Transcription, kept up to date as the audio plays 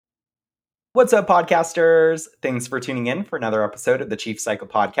What's up, podcasters? Thanks for tuning in for another episode of the Chief Psycho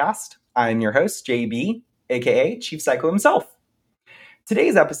Podcast. I'm your host, JB, aka Chief Psycho himself.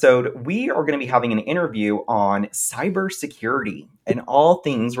 Today's episode, we are going to be having an interview on cybersecurity and all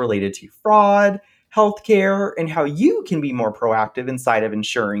things related to fraud, healthcare, and how you can be more proactive inside of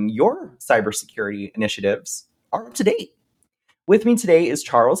ensuring your cybersecurity initiatives are up to date. With me today is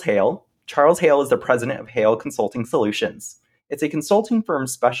Charles Hale. Charles Hale is the president of Hale Consulting Solutions. It's a consulting firm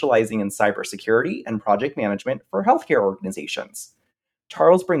specializing in cybersecurity and project management for healthcare organizations.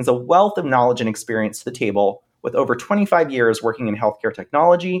 Charles brings a wealth of knowledge and experience to the table with over 25 years working in healthcare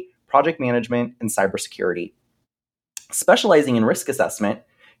technology, project management, and cybersecurity. Specializing in risk assessment,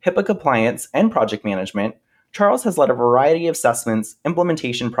 HIPAA compliance, and project management, Charles has led a variety of assessments,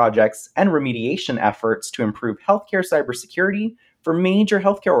 implementation projects, and remediation efforts to improve healthcare cybersecurity for major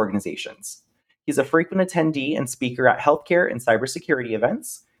healthcare organizations. He's a frequent attendee and speaker at healthcare and cybersecurity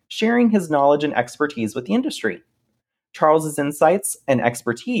events, sharing his knowledge and expertise with the industry. Charles's insights and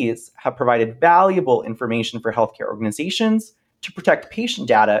expertise have provided valuable information for healthcare organizations to protect patient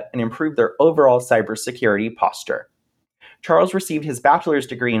data and improve their overall cybersecurity posture. Charles received his bachelor's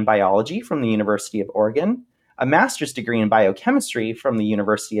degree in biology from the University of Oregon, a master's degree in biochemistry from the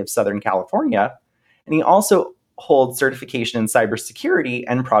University of Southern California, and he also holds certification in cybersecurity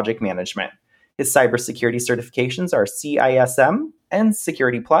and project management. His cybersecurity certifications are CISM and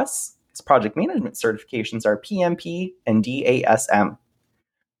Security Plus. His project management certifications are PMP and DASM.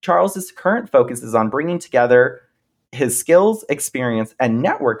 Charles's current focus is on bringing together his skills, experience, and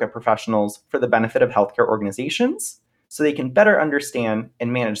network of professionals for the benefit of healthcare organizations so they can better understand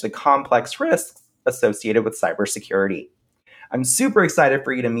and manage the complex risks associated with cybersecurity. I'm super excited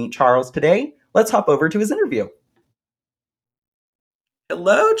for you to meet Charles today. Let's hop over to his interview.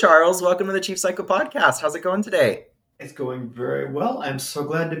 Hello, Charles. Welcome to the Chief Psycho Podcast. How's it going today? It's going very well. I'm so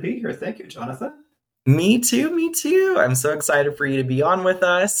glad to be here. Thank you, Jonathan. Me too. I'm so excited for you to be on with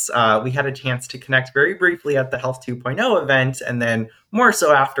us. We had a chance to connect very briefly at the Health 2.0 event and then more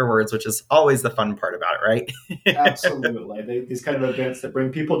so afterwards, which is always the fun part about it, right? Absolutely. These kind of events that bring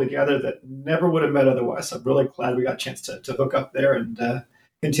people together that never would have met otherwise. So I'm really glad we got a chance to hook up there and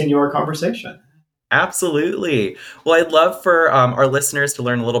continue our conversation. Absolutely. Well, I'd love for our listeners to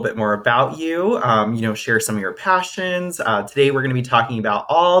learn a little bit more about you, share some of your passions. Today, we're going to be talking about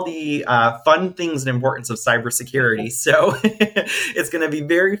all the fun things and importance of cybersecurity. So it's going to be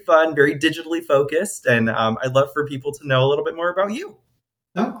very fun, very digitally focused. And I'd love for people to know a little bit more about you.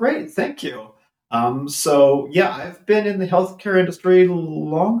 Oh, great. Thank you. I've been in the healthcare industry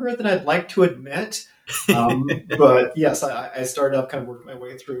longer than I'd like to admit. But yes, I started up kind of working my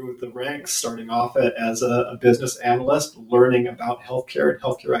way through the ranks, starting off as a business analyst, learning about healthcare and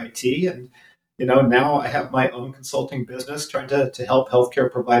healthcare IT. And, now I have my own consulting business trying to help healthcare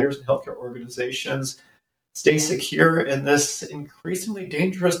providers and healthcare organizations stay secure in this increasingly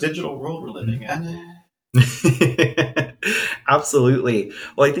dangerous digital world we're living in. Absolutely.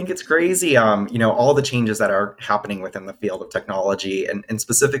 Well, I think it's crazy, all the changes that are happening within the field of technology and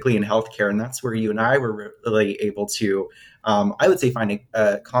specifically in healthcare. And that's where you and I were really able to, I would say, find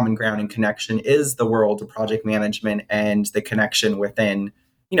a common ground and connection is the world of project management and the connection within,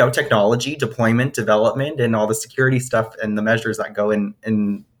 technology, deployment, development, and all the security stuff and the measures that go in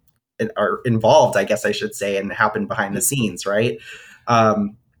and are involved, I guess I should say, and happen behind the scenes, right?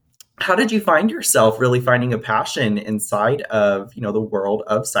 How did you find yourself really finding a passion inside of, the world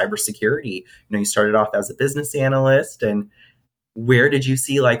of cybersecurity? You started off as a business analyst, and where did you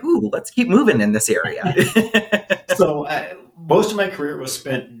see let's keep moving in this area? So most of my career was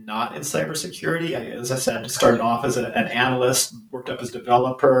spent not in cybersecurity. As I said, I started off as an analyst, worked up as a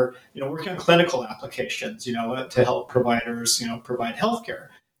developer, working on clinical applications, to help providers, provide healthcare,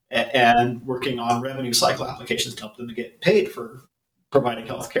 and working on revenue cycle applications to help them to get paid for providing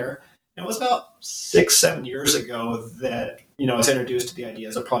healthcare. It was about 6-7 years ago that, I was introduced to the idea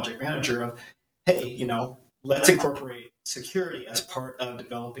as a project manager of, hey, let's incorporate security as part of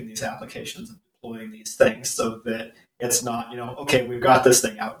developing these applications and deploying these things so that it's not, okay, we've got this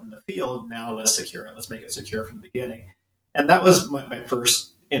thing out in the field, now let's secure it. Let's make it secure from the beginning. And that was my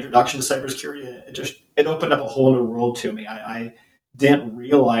first introduction to cybersecurity. It opened up a whole new world to me. I didn't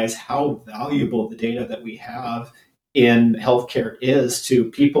realize how valuable the data that we have in healthcare is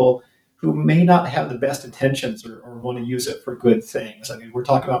to people who may not have the best intentions or want to use it for good things. I mean, we're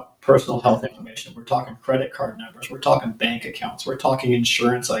talking about personal health information. We're talking credit card numbers. We're talking bank accounts. We're talking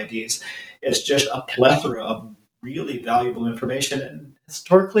insurance IDs. It's just a plethora of really valuable information. And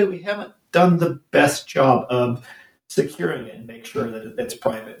historically, we haven't done the best job of securing it and make sure that it's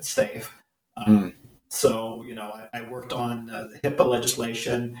private and safe. So, I worked on the HIPAA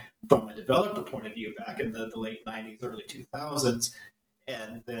legislation from a developer point of view back in the late 90s, early 2000s.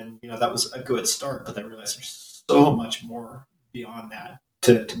 And then, that was a good start, but I realized there's so much more beyond that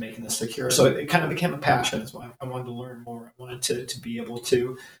to making this secure. So it kind of became a passion. That's why I wanted to learn more. I wanted to be able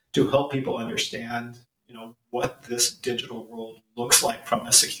to help people understand, what this digital world looks like from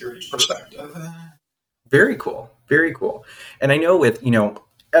a security perspective. Very cool. Very cool. And I know with,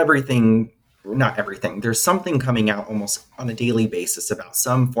 everything, not everything, there's something coming out almost on a daily basis about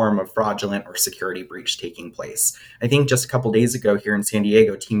some form of fraudulent or security breach taking place. I think just a couple days ago here in San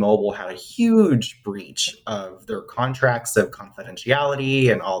Diego, T-Mobile had a huge breach of their contracts of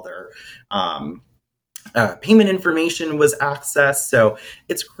confidentiality, and all their payment information was accessed. So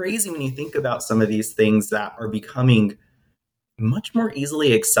it's crazy when you think about some of these things that are becoming much more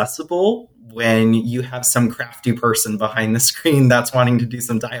easily accessible when you have some crafty person behind the screen that's wanting to do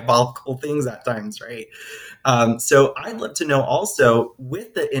some diabolical things at times, right? So I'd love to know also,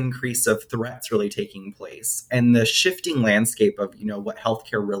 with the increase of threats really taking place and the shifting landscape of, what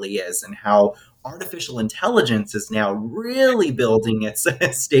healthcare really is, and how artificial intelligence is now really building its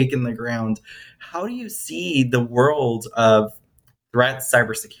stake in the ground. How do you see the world of threats,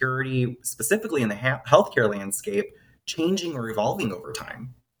 cybersecurity, specifically in the healthcare landscape, changing or evolving over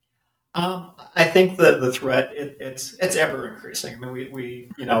time? I think that the threat it's ever increasing. I mean, we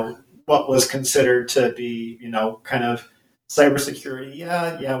what was considered to be kind of cybersecurity.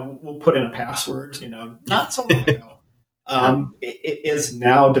 Yeah, we'll put in a password. Not so long ago. It is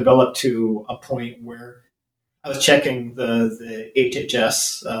now developed to a point where I was checking the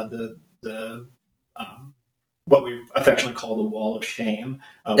HHS, the what we affectionately call the wall of shame,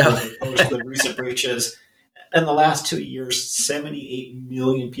 where they post the recent breaches. In the last 2 years, 78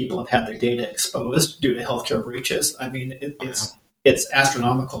 million people have had their data exposed due to healthcare breaches. I mean, it's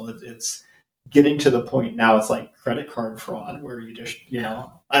astronomical. It's getting to the point now. It's like credit card fraud, where you just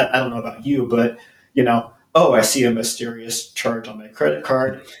I don't know about you, but oh, I see a mysterious charge on my credit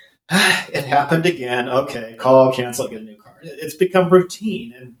card. It happened again. Okay, call, cancel, get a new card. It's become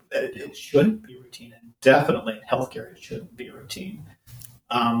routine, and it shouldn't be routine. And definitely in healthcare, it shouldn't be routine.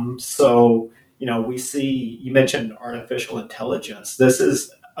 So we see, you mentioned artificial intelligence. This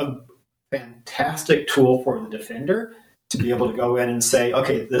is a fantastic tool for the defender to be able to go in and say,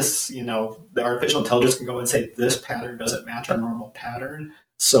 okay, this, the artificial intelligence can go and say, this pattern doesn't match our normal pattern.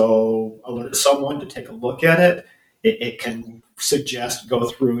 So alert someone to take a look at it. It can suggest, go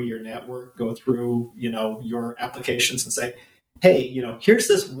through your network, go through, your applications and say, hey, here's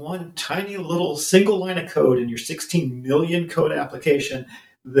this one tiny little single line of code in your 16 million code application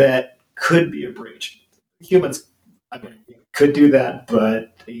that could be a breach. Humans, I mean, could do that,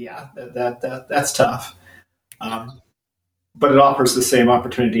 but yeah, that's tough. But it offers the same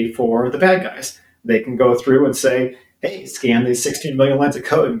opportunity for the bad guys. They can go through and say, hey, scan these 16 million lines of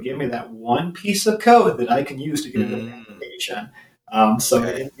code and give me that one piece of code that I can use to get into the application. So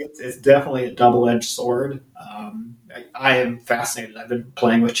it's definitely a double-edged sword. I am fascinated. I've been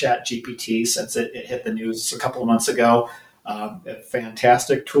playing with Chat GPT since it hit the news a couple of months ago. A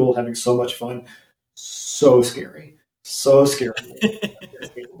fantastic tool, having so much fun. So scary. So scary.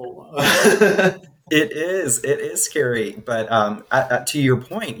 It is scary, but to your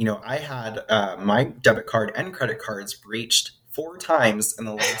point, I had my debit card and credit cards breached 4 times in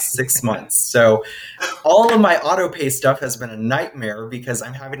the last 6 months. So all of my auto pay stuff has been a nightmare because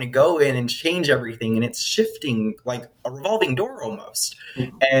I'm having to go in and change everything, and it's shifting like a revolving door almost.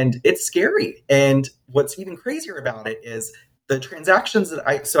 And it's scary. And what's even crazier about it is the transactions that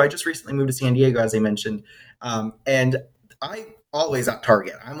I just recently moved to San Diego, as I mentioned, and I always at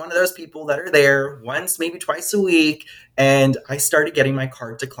Target. I'm one of those people that are there once, maybe twice a week. And I started getting my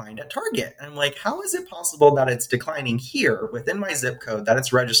card declined at Target. And I'm like, how is it possible that it's declining here within my zip code that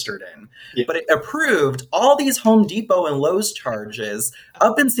it's registered in? Yeah. But it approved all these Home Depot and Lowe's charges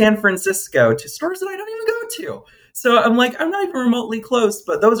up in San Francisco to stores that I don't even go to. So I'm like, I'm not even remotely close,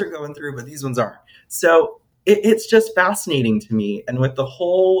 but those are going through, but these ones aren't. So it's just fascinating to me. And with the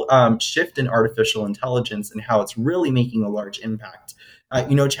whole shift in artificial intelligence and how it's really making a large impact,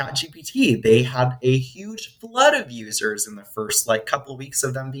 ChatGPT, they had a huge flood of users in the first couple of weeks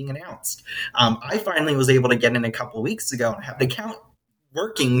of them being announced. I finally was able to get in a couple of weeks ago and have the account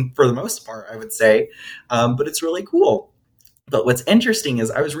working for the most part, I would say. But it's really cool. But what's interesting is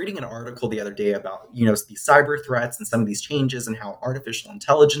I was reading an article the other day about, these cyber threats and some of these changes and how artificial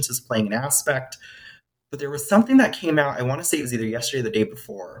intelligence is playing an aspect. But there was something that came out, I want to say it was either yesterday or the day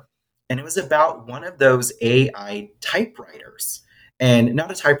before, and it was about one of those AI typewriters. and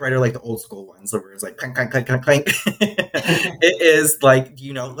not a typewriter like the old school ones where it's like clank, clank, clank, clank, clank. It is like,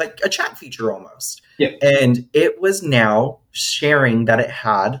 like a chat feature almost. Yeah. And it was now sharing that it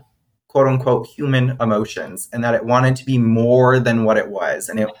had quote unquote human emotions and that it wanted to be more than what it was.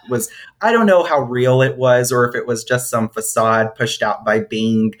 And it was, I don't know how real it was or if it was just some facade pushed out by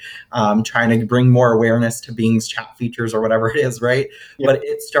Bing, trying to bring more awareness to Bing's chat features or whatever it is, right? Yeah. But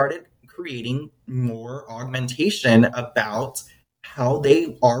it started creating more augmentation about how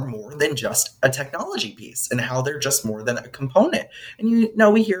they are more than just a technology piece and how they're just more than a component. And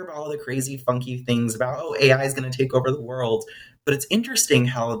we hear about all the crazy, funky things about, oh, AI is going to take over the world. But it's interesting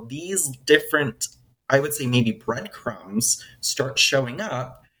how these different, I would say maybe breadcrumbs start showing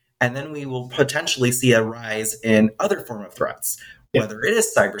up, and then we will potentially see a rise in other form of threats, whether it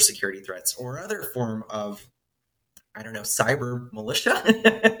is cybersecurity threats or other form of, I don't know, cyber militia,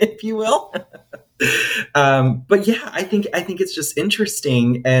 if you will. But yeah, I think it's just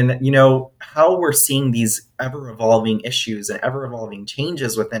interesting, and how we're seeing these ever evolving issues and ever evolving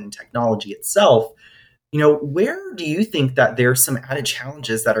changes within technology itself. Where do you think that there's some added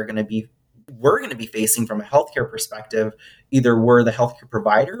challenges that we're going to be facing from a healthcare perspective? Either we're the healthcare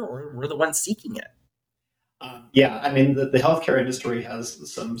provider or we're the ones seeking it. I mean, the healthcare industry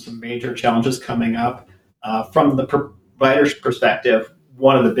has some major challenges coming up. From the provider's perspective,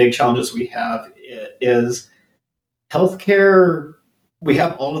 one of the big challenges we have is healthcare. We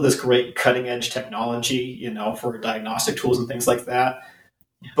have all of this great cutting edge technology, for diagnostic tools and things like that.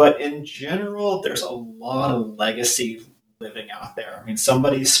 But in general, there's a lot of legacy living out there. I mean,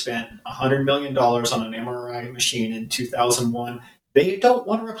 somebody spent $100 million on an MRI machine in 2001. They don't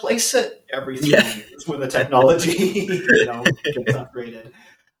want to replace it every 3 years when the technology gets upgraded.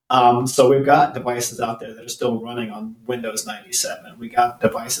 So we've got devices out there that are still running on Windows 97. We got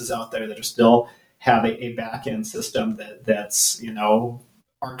devices out there that are still have a back-end system that's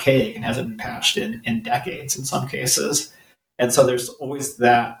archaic and hasn't been patched in decades in some cases. And so there's always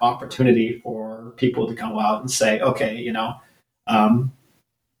that opportunity for people to come out and say, okay,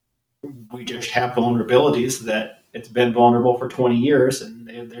 we just have vulnerabilities that it's been vulnerable for 20 years and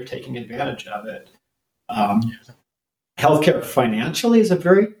they're taking advantage of it. Healthcare financially is a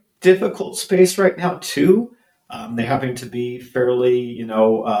very difficult space right now too. They're having to be fairly,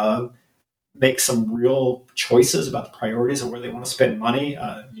 make some real choices about the priorities of where they want to spend money.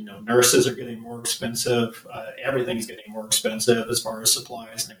 Nurses are getting more expensive. Everything's getting more expensive as far as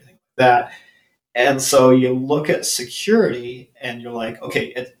supplies and everything like that. And so you look at security and you're like,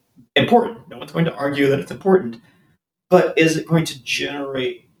 okay, it's important. No one's going to argue that it's important, but is it going to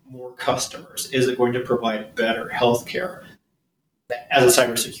generate more customers? Is it going to provide better healthcare? As a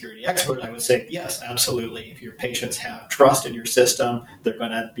cybersecurity expert, I would say, yes, absolutely. If your patients have trust in your system, they're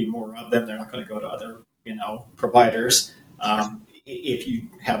going to be more of them. They're not going to go to other, providers. If you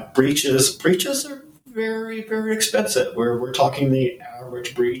have breaches are very, very expensive. We're talking the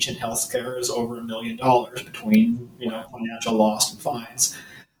average breach in healthcare is over $1 million between, financial loss and fines.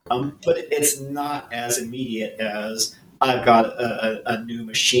 But it's not as immediate as I've got a new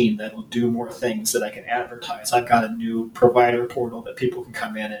machine that will do more things that I can advertise. I've got a new provider portal that people can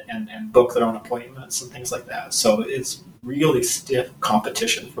come in and book their own appointments and things like that. So it's really stiff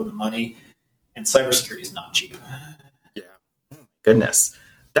competition for the money, and cybersecurity is not cheap. Yeah, goodness,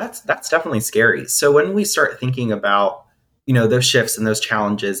 that's definitely scary. So when we start thinking about those shifts and those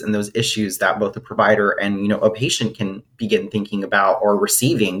challenges and those issues that both the provider and a patient can begin thinking about or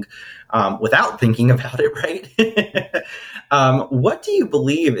receiving without thinking about it, right? What do you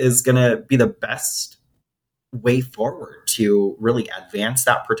believe is going to be the best way forward to really advance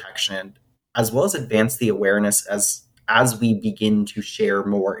that protection, as well as advance the awareness as we begin to share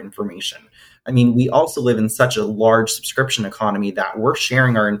more information? I mean, we also live in such a large subscription economy that we're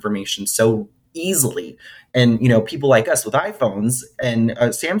sharing our information so easily. And, people like us with iPhones and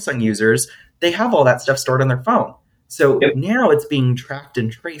Samsung users, they have all that stuff stored on their phone. So now it's being tracked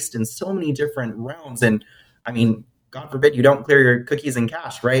and traced in so many different realms. And I mean, God forbid you don't clear your cookies and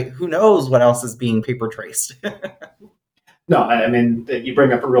cache, right? Who knows what else is being paper traced? No, I mean, you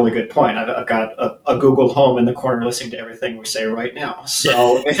bring up a really good point. I've got a Google Home in the corner listening to everything we say right now.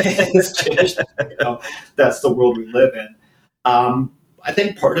 So it's just, that's the world we live in. I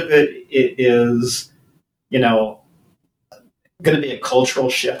think part of it is, going to be a cultural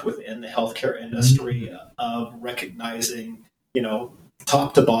shift within the healthcare industry of recognizing,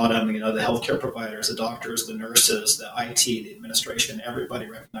 top to bottom, the healthcare providers, the doctors, the nurses, the IT, the administration, everybody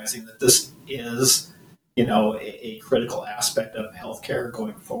recognizing that this is, a critical aspect of healthcare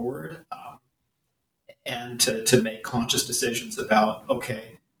going forward, and to make conscious decisions about,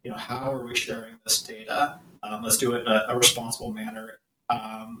 okay, how are we sharing this data? Let's do it in a responsible manner.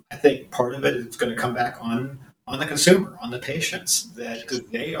 I think part of it is going to come back on the consumer, on the patients, that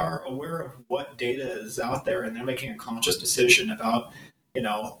they are aware of what data is out there and they're making a conscious decision about,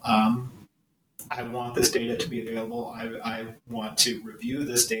 I want this data to be available. I want to review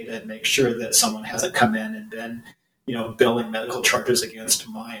this data and make sure that someone hasn't come in and been, billing medical charges against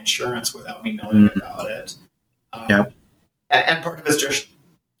my insurance without me knowing about it. And part of it is just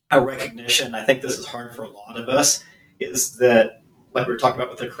a recognition. I think this is hard for a lot of us, is that, like we were talking about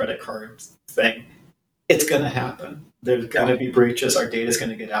with the credit card thing, it's going to happen. There's going to be breaches. Our data is going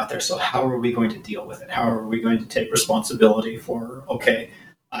to get out there. So how are we going to deal with it? How are we going to take responsibility for, okay,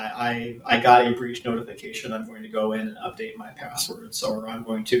 I got a breach notification. I'm going to go in and update my passwords, or I'm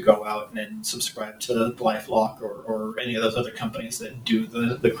going to go out and subscribe to LifeLock or any of those other companies that do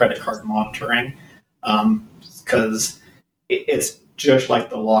the credit card monitoring. Because it's just like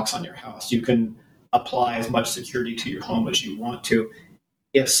the locks on your house. You can apply as much security to your home as you want to.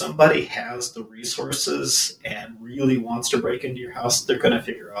 If somebody has the resources and really wants to break into your house, they're going to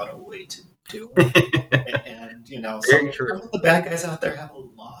figure out a way to do it. and some of the bad guys out there have a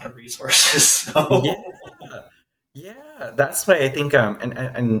lot of resources. So. Yeah, that's why I think,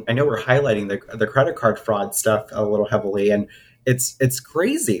 and I know we're highlighting the credit card fraud stuff a little heavily, and it's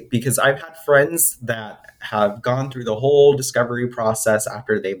crazy because I've had friends that have gone through the whole discovery process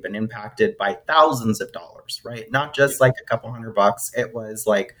after they've been impacted by thousands of dollars, right? Not just like a couple $100. It was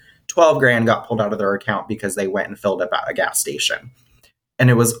like 12 grand got pulled out of their account because they went and filled up at a gas station.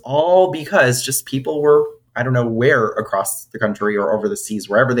 And it was all because just people were, I don't know where across the country or over the seas,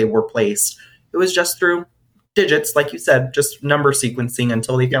 wherever they were placed. It was just through digits, like you said, just number sequencing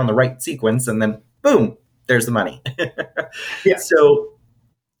until they found the right sequence, and then boom, there's the money. Yeah. So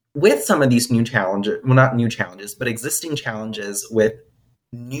with some of these new challenges, well, not new challenges, but existing challenges with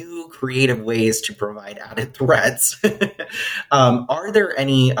new creative ways to provide added threats, are there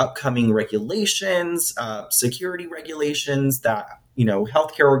any upcoming regulations, security regulations that,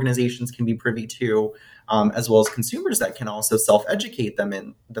 healthcare organizations can be privy to, as well as consumers that can also self-educate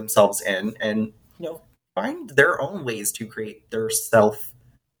themselves in and, find their own ways to create their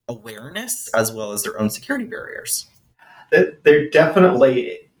self-awareness as well as their own security barriers? They're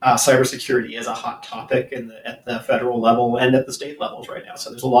definitely cybersecurity is a hot topic at the federal level and at the state levels right now. So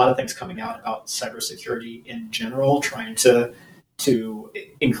there's a lot of things coming out about cybersecurity in general, trying to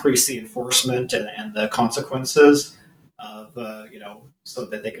increase the enforcement and the consequences of so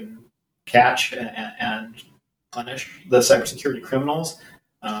that they can catch and punish the cybersecurity criminals.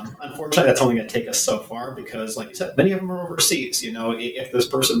 Unfortunately, that's only going to take us so far because, like you said, many of them are overseas. If this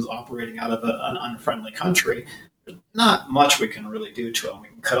person's operating out of an unfriendly country, there's not much we can really do to them. We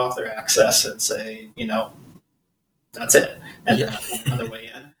can cut off their access and say, that's it, and then another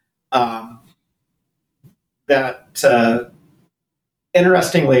way in.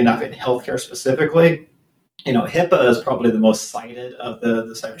 Interestingly enough, in healthcare specifically, HIPAA is probably the most cited of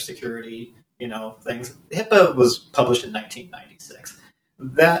the cybersecurity, things. HIPAA was published in 1996.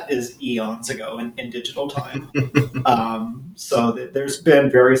 That is eons ago in digital time. So there's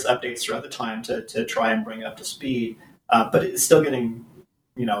been various updates throughout the time to try and bring it up to speed, but it's still getting,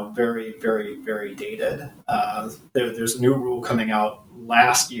 very, very, very dated. There's a new rule coming out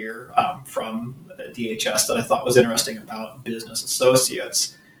last year from DHS that I thought was interesting about business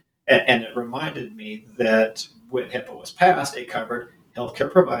associates. And it reminded me that when HIPAA was passed, it covered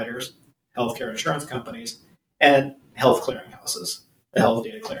healthcare providers, healthcare insurance companies, and health clearinghouses. The health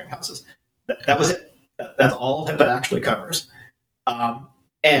data clearinghouses. That was it. That's all HIPAA actually covers. And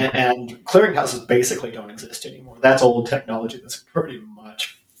clearinghouses basically don't exist anymore. That's old technology that's pretty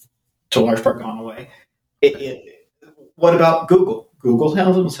much, to a large part, gone away. What about Google? Google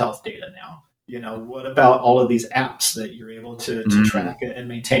handles health data now. What about all of these apps that you're able to track and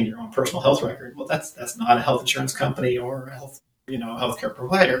maintain your own personal health record? Well, that's not a health insurance company or a healthcare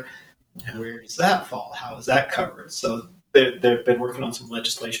provider. Where does that fall? How is that covered? So they've been working on some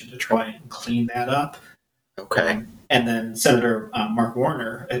legislation to try and clean that up. Okay. And then Senator Mark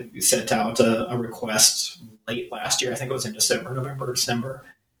Warner sent out a request late last year, I think it was in November, December,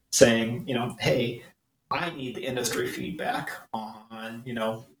 saying, hey, I need the industry feedback on,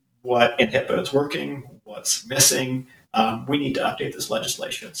 what in HIPAA is working, what's missing. We need to update this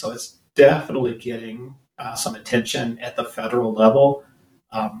legislation. So it's definitely getting some attention at the federal level.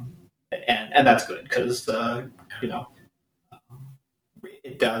 And that's good because,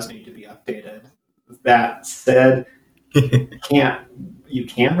 it does need to be updated. That said, you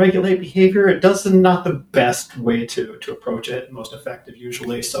can regulate behavior. It does not the best way to approach it, most effective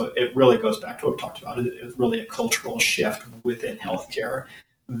usually. So it really goes back to what we talked about. It's really a cultural shift within healthcare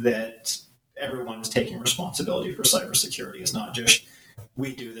that everyone's taking responsibility for cybersecurity. It's not just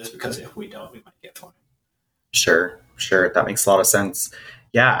we do this because if we don't, we might get fined. Sure. That makes a lot of sense.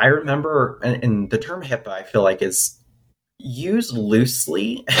 Yeah, I remember, and the term HIPAA, I feel like, is used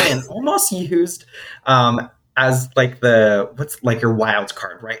loosely and almost used as like what's like your wild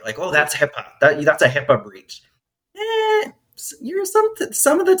card, right? Like, oh, that's HIPAA. That's a HIPAA breach.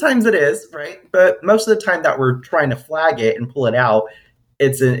 Some of the times it is, right? But most of the time that we're trying to flag it and pull it out,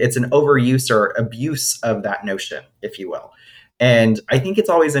 it's an overuse or abuse of that notion, if you will. And I think it's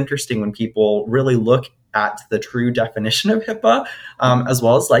always interesting when people really look at the true definition of HIPAA, as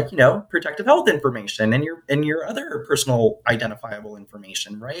well as protective health information and your other personal identifiable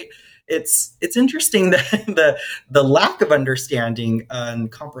information, right? It's interesting that the lack of understanding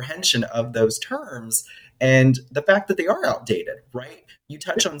and comprehension of those terms and the fact that they are outdated, right? You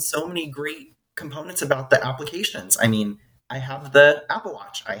touch on so many great components about the applications. I mean, I have the Apple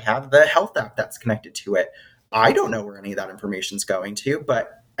Watch. I have the health app that's connected to it. I don't know where any of that information is going to,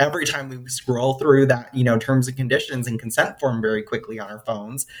 but every time we scroll through that, terms and conditions and consent form very quickly on our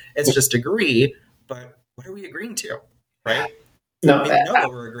phones, it's just agree. But what are we agreeing to, right? No, we know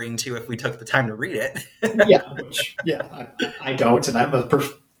what we're agreeing to if we took the time to read it. I don't, and I'm a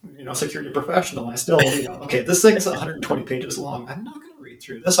security professional. I still, okay, this thing's 120 pages long. I'm not going to read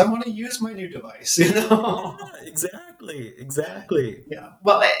through this. I want to use my new device. Yeah, exactly. Yeah.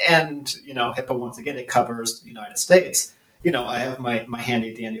 Well, and HIPAA, once again, it covers the United States. I have my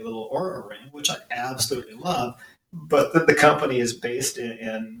handy dandy little Aura ring, which I absolutely love, but the company is based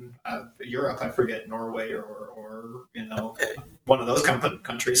in Europe. I forget, Norway or one of those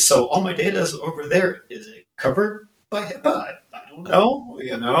countries. So all my data is over there. Is it covered by HIPAA? I don't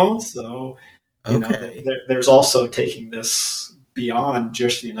know. So there's also taking this beyond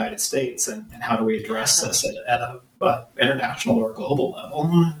just the United States and how do we address this at a international or global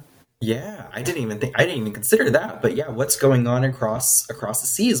level. Yeah, I didn't even consider that. But yeah, what's going on across the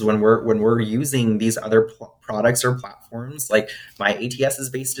seas when we're using these other products or platforms? Like my ATS is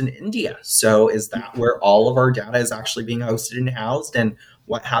based in India, so is that where all of our data is actually being hosted and housed? And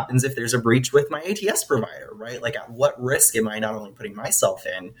what happens if there's a breach with my ATS provider, right? Like at what risk am I not only putting myself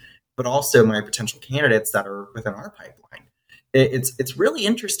in, but also my potential candidates that are within our pipeline? It's really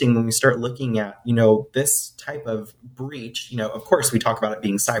interesting when we start looking at, this type of breach. Of course, we talk about it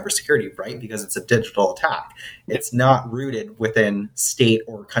being cybersecurity, right? Because it's a digital attack. It's not rooted within state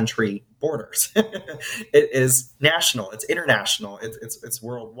or country borders. It is national. It's international. It's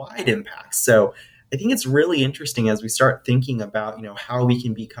worldwide impact. So I think it's really interesting as we start thinking about, how we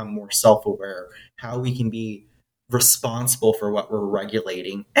can become more self-aware, how we can be responsible for what we're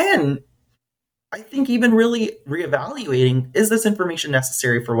regulating, and I think even really reevaluating, is this information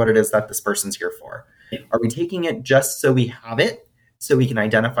necessary for what it is that this person's here for? Are we taking it just so we have it, so we can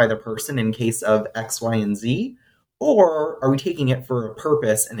identify the person in case of X, Y, and Z? Or are we taking it for a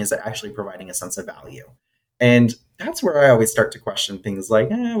purpose, and is it actually providing a sense of value? And that's where I always start to question things like,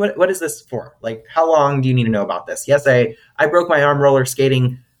 what is this for? Like, how long do you need to know about this? Yes, I broke my arm roller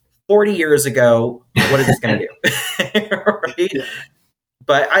skating 40 years ago. What is this going to do? Right? Yeah.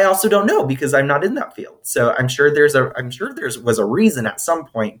 But I also don't know because I'm not in that field. So I'm sure there was a reason at some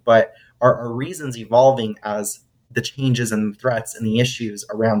point, but are reasons evolving as the changes and the threats and the issues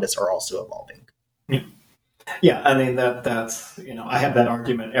around us are also evolving? Yeah, I mean that's I have that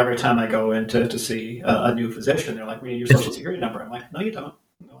argument every time I go in to see a new physician. They're like, "We need your social security number." I'm like, "No, you don't."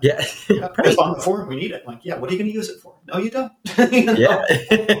 Like, yeah, it's on the form. We need it. I'm like, yeah, what are you going to use it for? No, you don't. Yeah.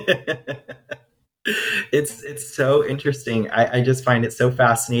 It's so interesting. I just find it so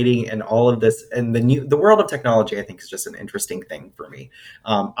fascinating, and all of this, and the world of technology, I think, is just an interesting thing for me.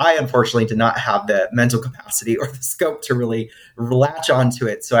 I unfortunately did not have the mental capacity or the scope to really latch onto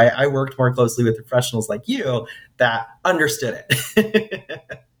it. So I worked more closely with professionals like you that understood it.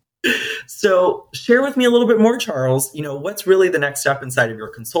 So share with me a little bit more, Charles. What's really the next step inside of your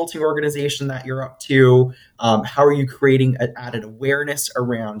consulting organization that you're up to? How are you creating added awareness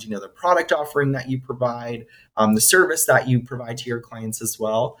around, the product offering that you provide, the service that you provide to your clients as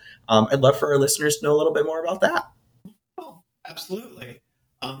well? I'd love for our listeners to know a little bit more about that. Oh, absolutely.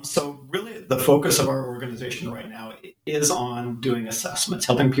 So really the focus of our organization right now is on doing assessments,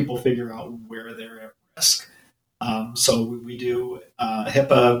 helping people figure out where they're at risk. So we do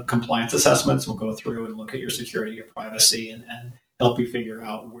HIPAA compliance assessments. We'll go through and look at your security, your privacy, and help you figure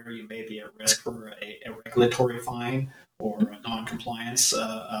out where you may be at risk for a regulatory fine or a non-compliance,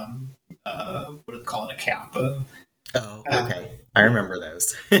 what do they call it, a CAP. Okay. I remember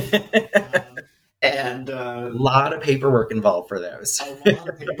those. And a lot of paperwork involved for those. A lot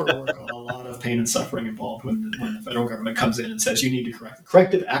of paperwork, a lot of pain and suffering involved when the federal government comes in and says you need to correct the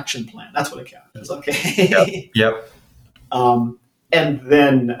corrective action plan. That's what a CAP is. Okay. Yep. And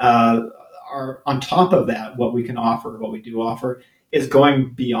then on top of that, what we do offer, is going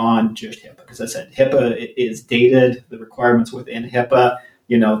beyond just HIPAA. Because as I said, HIPAA is dated. The requirements within HIPAA,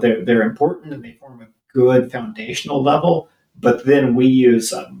 they're important and they form a good foundational level. But then we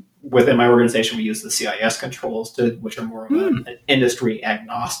use within my organization, we use the CIS controls, which are more of an industry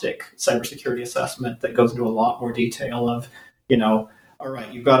agnostic cybersecurity assessment that goes into a lot more detail of, all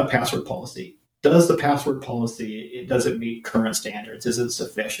right, you've got a password policy. Does the password policy, does it meet current standards? Is it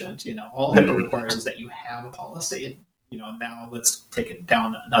sufficient? All HIPAA requires is that you have a policy. Now let's take it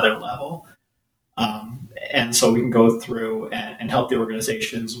down another level. And so we can go through and help the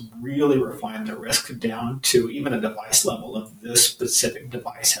organizations really refine the risk down to even a device level of this specific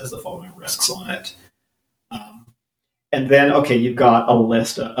device has the following risks on it. And then, okay, you've got a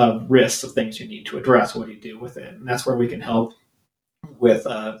list of risks of things you need to address. What do you do with it? And that's where we can help with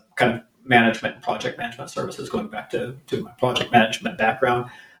kind of management and project management services, going back to my project management background.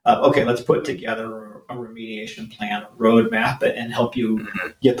 Okay, let's put together a remediation plan, a roadmap, and help you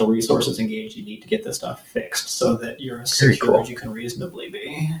get the resources engaged you need to get this stuff fixed so that you're as secure as you can reasonably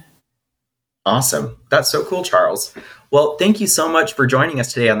be. Awesome. That's so cool, Charles. Well, thank you so much for joining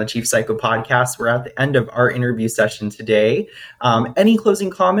us today on the Chief Psycho Podcast. We're at the end of our interview session today. Any closing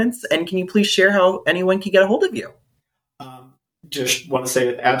comments? And can you please share how anyone can get a hold of you? Just want to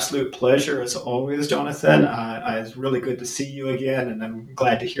say an absolute pleasure as always, Jonathan. It's really good to see you again, and I'm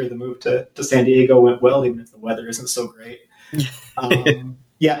glad to hear the move to San Diego went well, even if the weather isn't so great.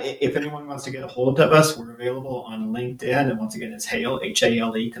 If anyone wants to get a hold of us, we're available on LinkedIn, and once again, it's Hale,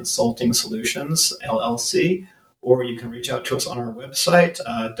 Hale Consulting Solutions, LLC, or you can reach out to us on our website,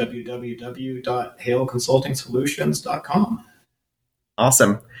 www.haleconsultingsolutions.com.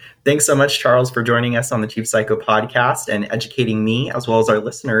 Awesome. Thanks so much, Charles, for joining us on the Chief Psycho Podcast and educating me as well as our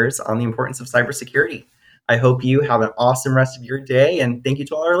listeners on the importance of cybersecurity. I hope you have an awesome rest of your day, and thank you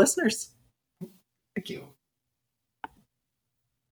to all our listeners. Thank you.